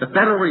 The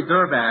Federal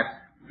Reserve Act,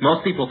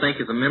 most people think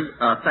is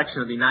a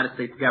section of the United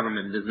States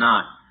government. It is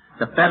not.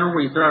 The Federal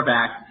Reserve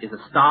Act is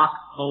a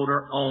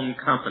stockholder-owned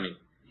company.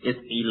 It's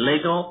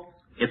illegal.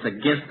 It's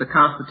against the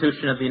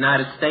Constitution of the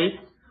United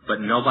States, but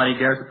nobody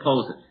dares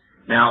oppose it.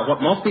 Now,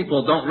 what most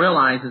people don't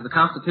realize is the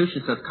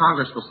Constitution says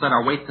Congress will set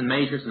our weights and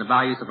measures and the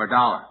values of our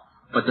dollar.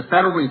 But the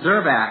Federal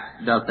Reserve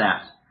Act does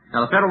that.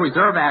 Now, the Federal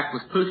Reserve Act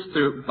was pushed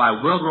through by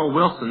Woodrow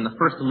Wilson, the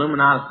first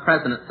Illuminati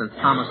president since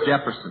Thomas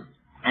Jefferson.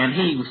 And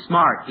he was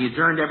smart. He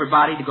adjourned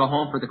everybody to go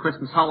home for the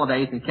Christmas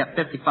holidays and kept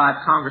 55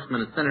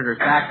 congressmen and senators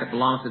back that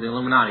belonged to the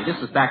Illuminati. This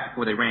was back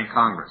before they ran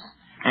Congress.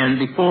 And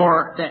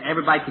before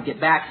everybody could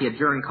get back, he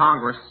adjourned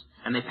Congress,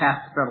 and they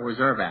passed the Federal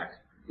Reserve Act.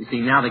 You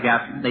see, now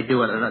they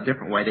do it in a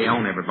different way. They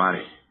own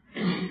everybody.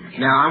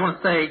 Now, I want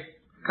to say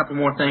a couple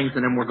more things,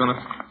 and then we're going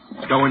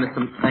to go into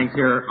some things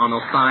here on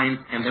those signs,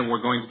 and then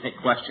we're going to take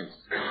questions.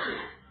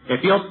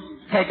 If you'll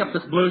take up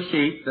this blue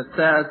sheet that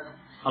says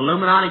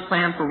Illuminati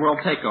Plan for World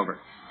Takeover.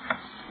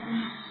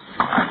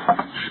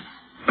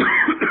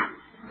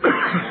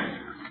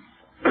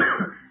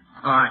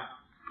 All right.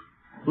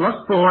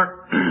 Look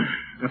for,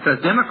 it says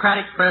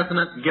Democratic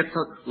President gets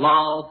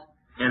laws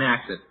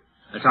enacted.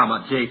 They're talking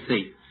about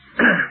JC.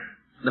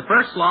 The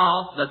first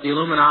law that the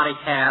Illuminati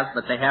has,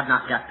 but they have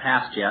not got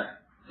passed yet,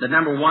 the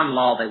number one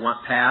law they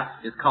want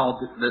passed is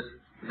called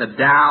the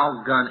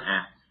Dow Gun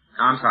Act.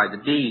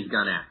 The Dees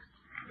Gun Act.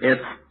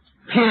 It's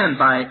penned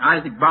by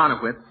Isaac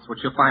Bronowitz, which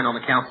you'll find on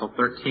the Council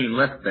 13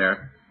 list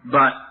there,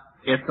 but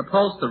it's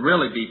supposed to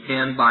really be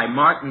penned by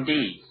Martin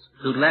Dees,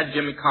 who led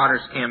Jimmy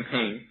Carter's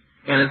campaign,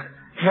 and is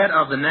head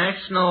of the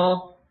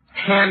National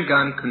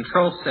handgun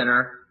control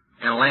center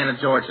in Atlanta,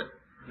 Georgia.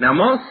 Now,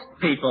 most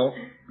people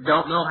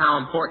don't know how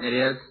important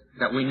it is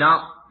that we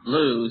not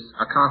lose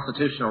our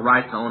constitutional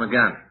right to own a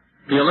gun.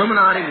 The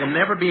Illuminati will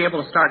never be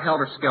able to start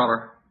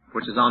helter-skelter,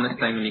 which is on this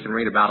thing, and you can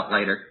read about it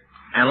later,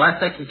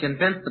 unless they can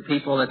convince the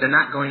people that they're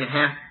not going to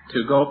have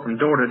to go from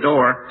door to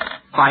door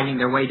fighting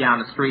their way down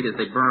the street as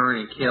they burn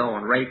and kill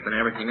and rape and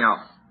everything else.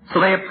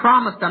 So they have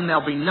promised them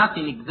there'll be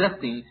nothing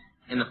existing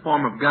in the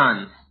form of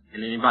guns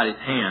in anybody's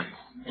hands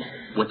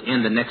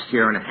within the next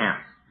year and a half.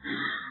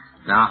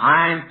 Now,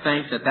 I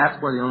think that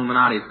that's where the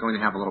Illuminati is going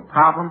to have a little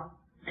problem,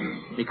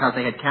 because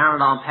they had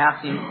counted on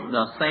passing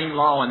the same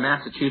law in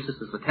Massachusetts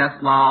as the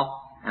test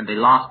law, and they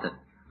lost it.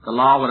 The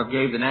law would have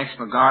gave the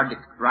National Guard the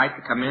right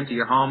to come into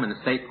your home and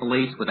the state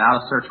police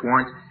without a search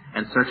warrant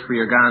and search for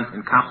your guns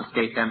and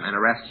confiscate them and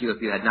arrest you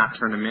if you had not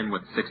turned them in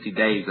within 60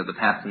 days of the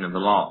passing of the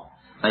law.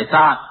 They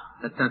thought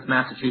that since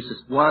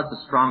Massachusetts was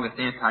the strongest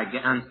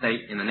anti-gun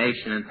state in the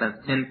nation, and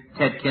since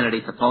Ted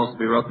Kennedy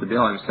supposedly wrote the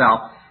bill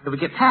himself, it would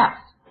get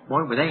passed.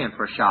 Boy, were they in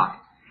for a shock.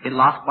 It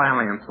lost by a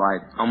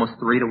landslide, almost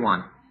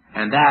 3-1.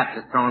 And that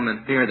has thrown them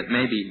in fear that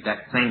maybe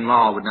that same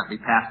law would not be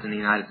passed in the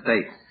United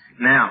States.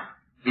 Now,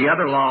 the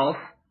other laws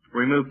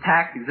remove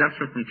tax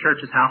exemption from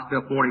churches, House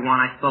Bill 41,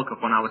 I spoke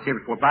of when I was here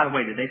before. By the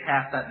way, did they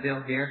pass that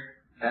bill here?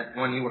 That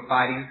one you were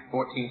fighting,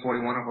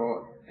 1441,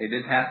 or they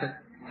did pass it?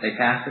 They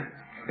passed it?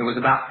 It was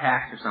about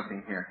tax or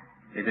something here.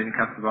 It didn't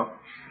come to vote?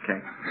 Okay.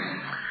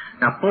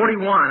 Now,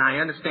 41, I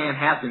understand,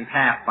 has been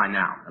passed by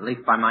now, at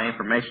least by my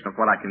information of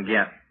what I can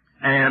get.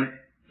 And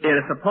it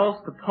is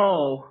supposed to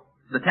pull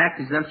the tax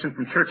exemption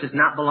from churches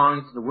not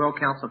belonging to the World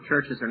Council of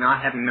Churches or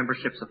not having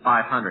memberships of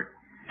 500.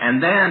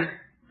 And then,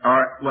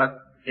 or what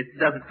it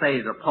doesn't say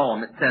is a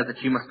poem. It says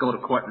that you must go to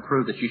court and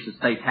prove that you should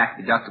stay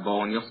tax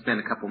deductible, and you'll spend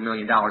a couple $1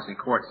 million in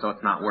court, so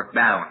it's not worth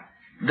battling.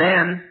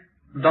 Then,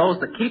 those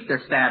that keep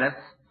their status,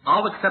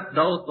 all except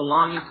those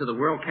belonging to the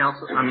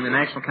the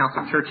National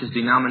Council of Churches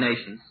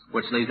denominations,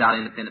 which leaves out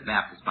Independent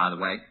Baptists, by the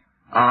way,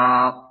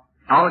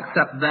 all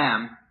except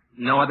them,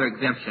 no other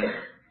exemption.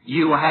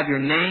 You will have your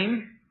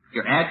name,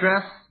 your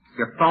address,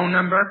 your phone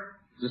number,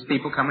 just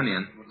people coming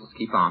in, we'll just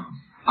keep on,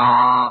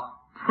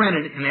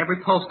 printed in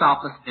every post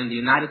office in the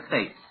United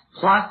States.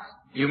 Plus,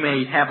 you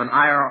may have an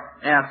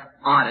IRS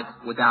audit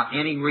without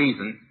any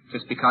reason,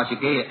 just because you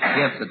gave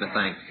to the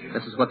thing.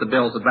 This is what the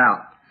bill's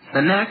about.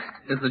 The next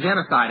is the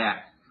Genocide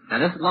Act. Now,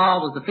 this law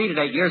was defeated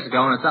 8 years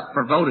ago, and it's up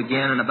for vote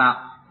again in about,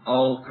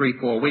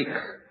 3-4 weeks.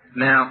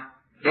 Now,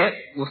 it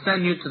will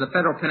send you to the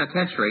federal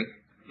penitentiary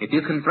if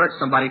you convert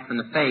somebody from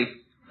the faith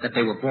that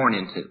they were born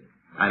into.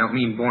 I don't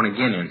mean born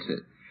again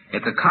into.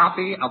 It's a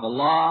copy of a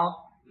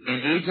law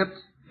in Egypt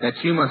that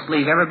you must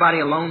leave everybody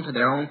alone to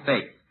their own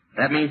faith.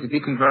 That means if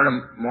you convert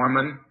a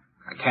Mormon,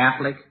 a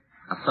Catholic,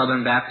 a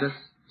Southern Baptist,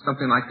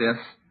 something like this.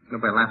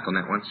 Nobody laughed on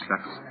that one,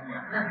 shucks.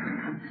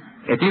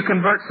 If you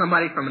convert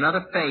somebody from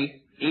another faith,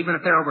 even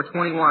if they're over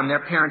 21,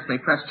 their parents may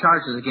press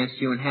charges against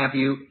you and have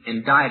you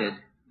indicted,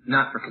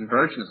 not for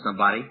conversion of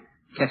somebody,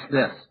 catch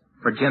this,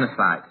 for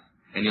genocide.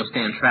 And you'll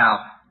stand trial,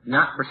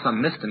 not for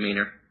some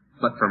misdemeanor,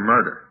 but for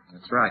murder.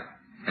 That's right.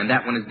 And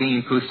that one is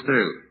being pushed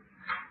through.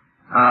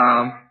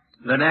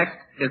 The next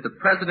is the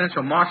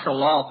Presidential Martial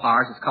Law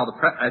powers. It's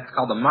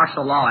called the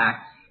Martial Law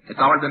Act. It's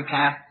already been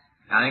passed.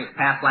 I think it was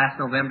passed last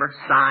November,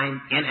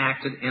 signed,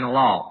 enacted in a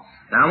law.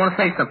 Now, I want to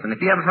say something.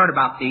 If you haven't heard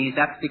about these,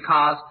 that's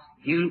because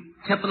you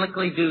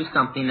typically do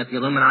something that the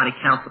Illuminati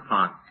counts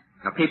upon.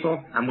 Now,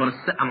 people, I'm going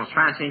to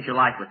try and change your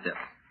life with this.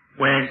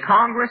 When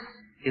Congress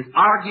is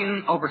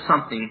arguing over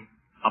something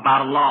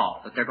about a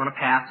law that they're going to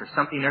pass or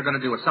something they're going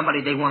to do or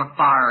somebody they want to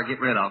fire or get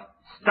rid of,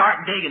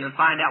 start digging and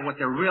find out what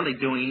they're really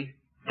doing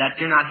that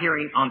you're not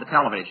hearing on the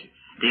television.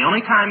 The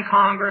only time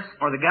Congress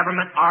or the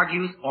government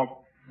argues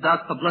or does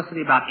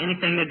publicity about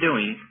anything they're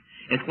doing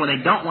is when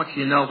they don't want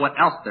you to know what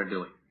else they're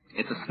doing.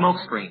 It's a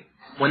smokescreen.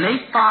 When they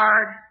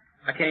fired,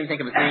 I can't even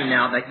think of his name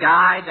now, that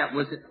guy that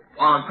was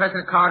on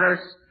President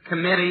Carter's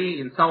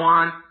committee and so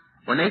on,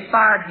 when they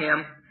fired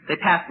him, they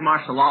passed the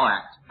Martial Law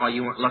Act while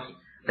you weren't looking.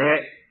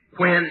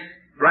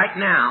 Right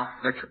now,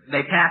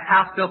 they passed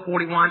House Bill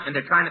 41 and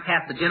they're trying to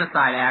pass the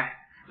Genocide Act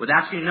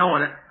without you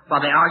knowing it while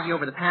they argue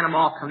over the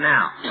Panama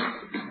Canal.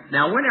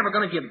 Now, we're never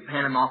going to give the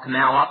Panama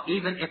Canal up,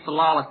 even if the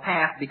law is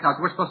passed, because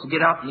we're supposed to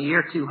get up in the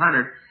year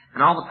 200,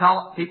 and all the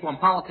people in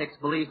politics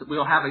believe that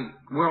we'll have a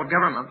world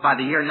government by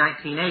the year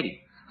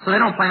 1980. So they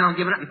don't plan on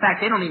giving it. In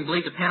fact, they don't even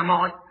believe the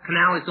Panama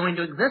Canal is going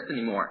to exist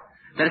anymore,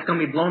 that it's going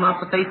to be blown off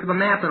the face of a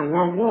map in a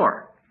world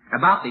war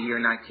about the year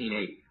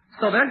 1980.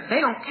 So they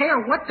don't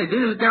care what they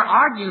do. They're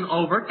arguing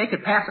over it. They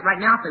could pass it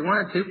right now if they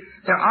wanted to.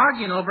 They're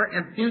arguing over it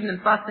and feuding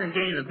and fussing and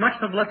getting as much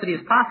publicity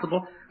as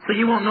possible so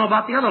you won't know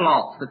about the other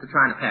laws that they're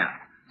trying to pass.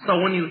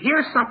 So when you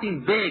hear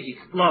something big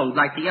explode,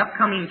 like the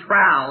upcoming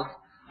trials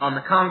on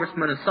the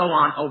congressman and so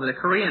on over the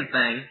Korean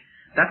thing,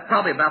 that's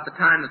probably about the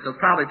time that they'll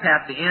probably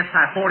pass the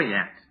Anti-Hoarding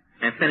Act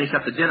and finish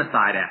up the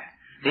Genocide Act.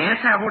 The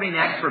Anti-Hoarding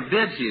Act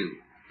forbids you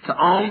to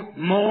own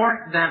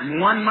more than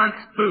 1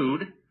 month's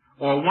food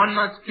or 1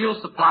 month's fuel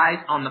supplies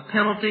on the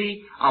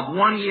penalty of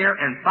 1 year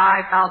and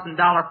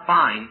 $5,000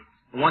 fine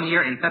 1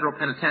 year in federal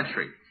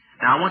penitentiary.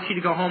 Now, I want you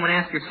to go home and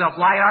ask yourself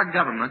why our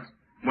government,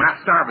 we're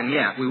not starving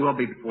yet, we will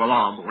be before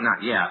long, but we're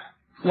not yet,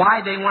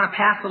 why they want to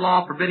pass a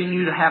law forbidding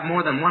you to have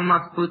more than 1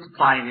 month's food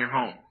supply in your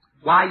home.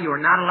 Why you are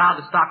not allowed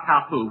to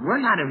stockpile food.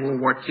 We're not in World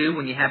War II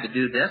when you had to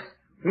do this.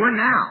 We're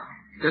now.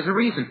 There's a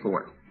reason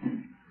for it.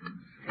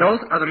 Those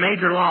are the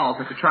major laws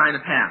that they're trying to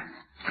pass.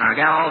 Now, I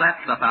got all that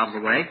stuff out of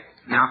the way.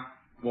 Now,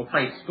 we'll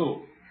play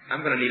school.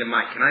 I'm going to need a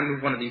mic. Can I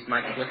move one of these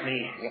mics with me?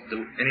 Do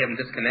any of them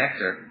disconnect?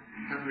 Or?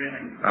 Not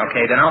really.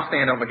 Okay, then I'll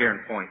stand over here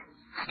and point.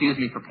 Excuse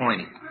me for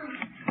pointing.